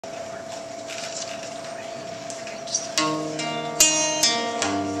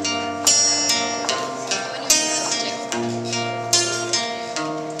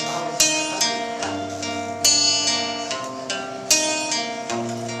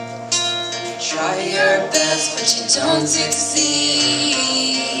Try your best, but you don't succeed.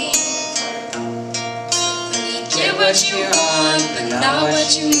 When you get what you want, but not what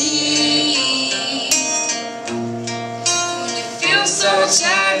you need. When you feel so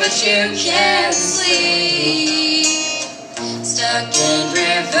tired, but you can't sleep. Stuck in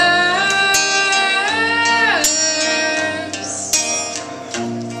reverse.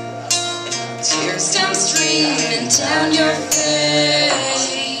 Tears come streaming down your face.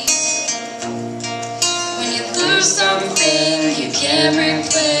 Something you can't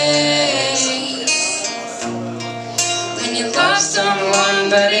replace. When you love someone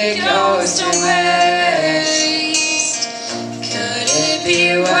but it goes to waste. Could it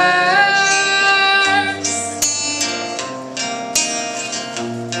be worse?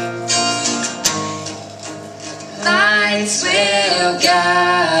 Lights will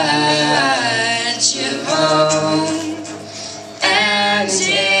guide you home and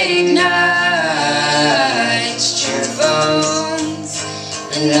ignite your bones,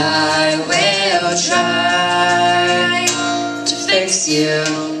 and I will try to fix you.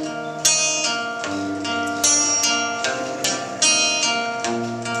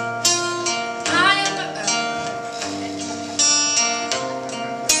 High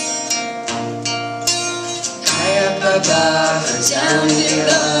up above or down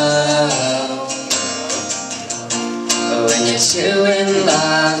below, but when you're too in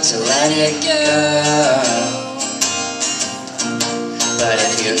love to let it go. But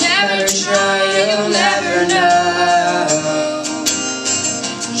if you never try, you'll never know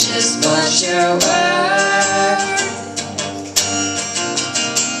just what you're worth.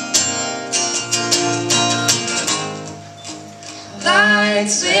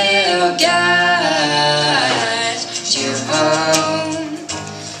 Lights will guide you home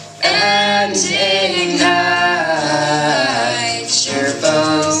and ignite your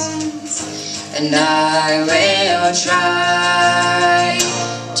bones, and I will try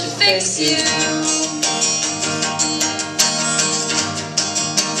to fix you.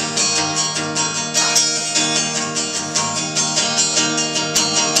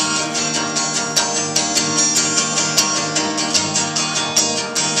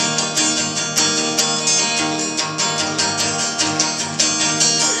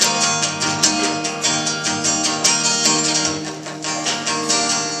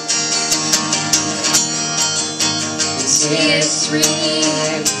 Tears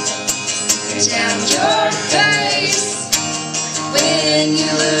stream down your face when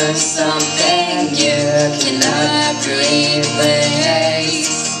you lose something you cannot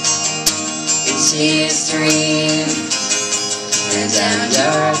replace. Your tears stream down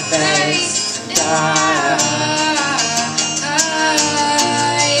your face.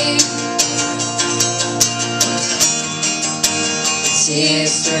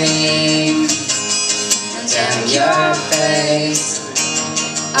 Tears stream down your face.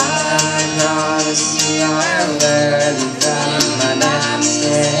 I promise you I'll learn from my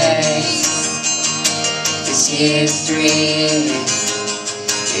mistakes. Your tears stream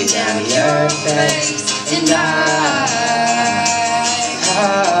down your face, and I